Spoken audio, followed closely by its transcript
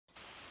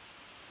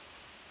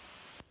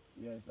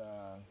Yes,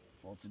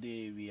 for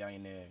today we are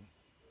in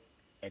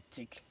a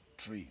teak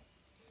tree.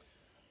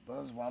 This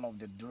is one of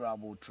the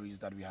durable trees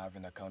that we have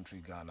in the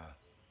country Ghana,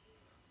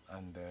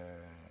 and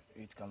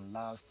it can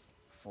last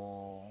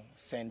for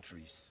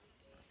centuries.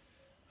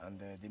 And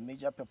the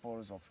major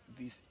purpose of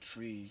this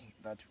tree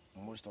that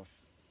most of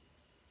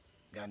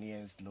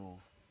Ghanaians know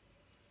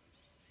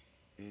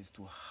is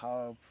to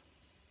help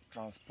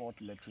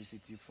transport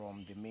electricity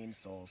from the main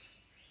source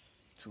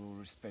to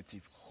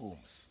respective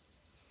homes.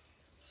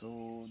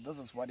 So this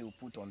is what they will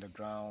put on the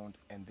ground,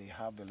 and they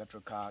have the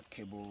electrical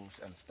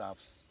cables and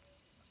stuffs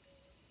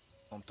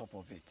on top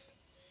of it.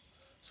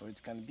 So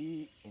it can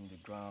be in the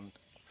ground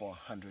for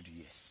 100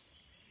 years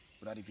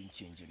without even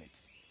changing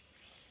it.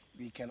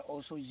 We can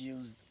also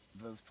use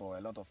this for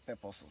a lot of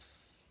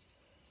purposes,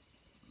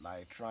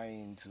 like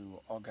trying to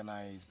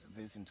organize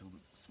this into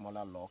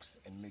smaller logs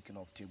and making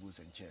of tables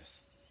and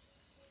chairs.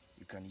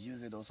 You can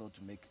use it also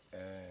to make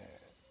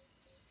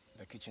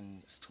the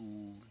kitchen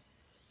stool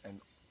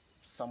and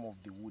some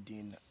of the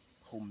wooden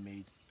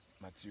homemade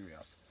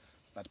materials,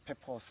 but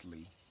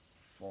purposely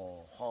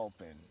for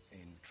helping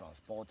in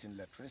transporting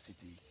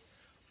electricity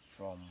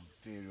from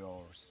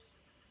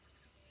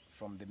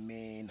the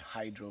main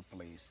hydro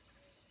place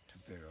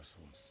to various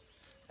homes.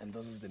 And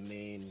this is the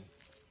main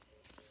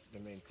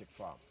teak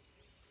farm.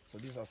 So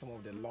these are some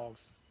of the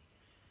logs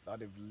that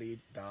they've laid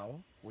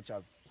down, which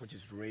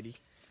is ready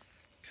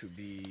to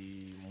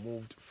be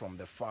moved from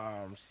the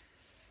farms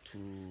to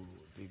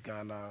the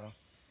Ghana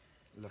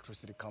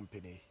Electricity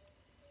Company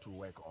to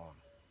work on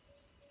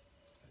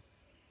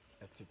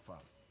a teak farm.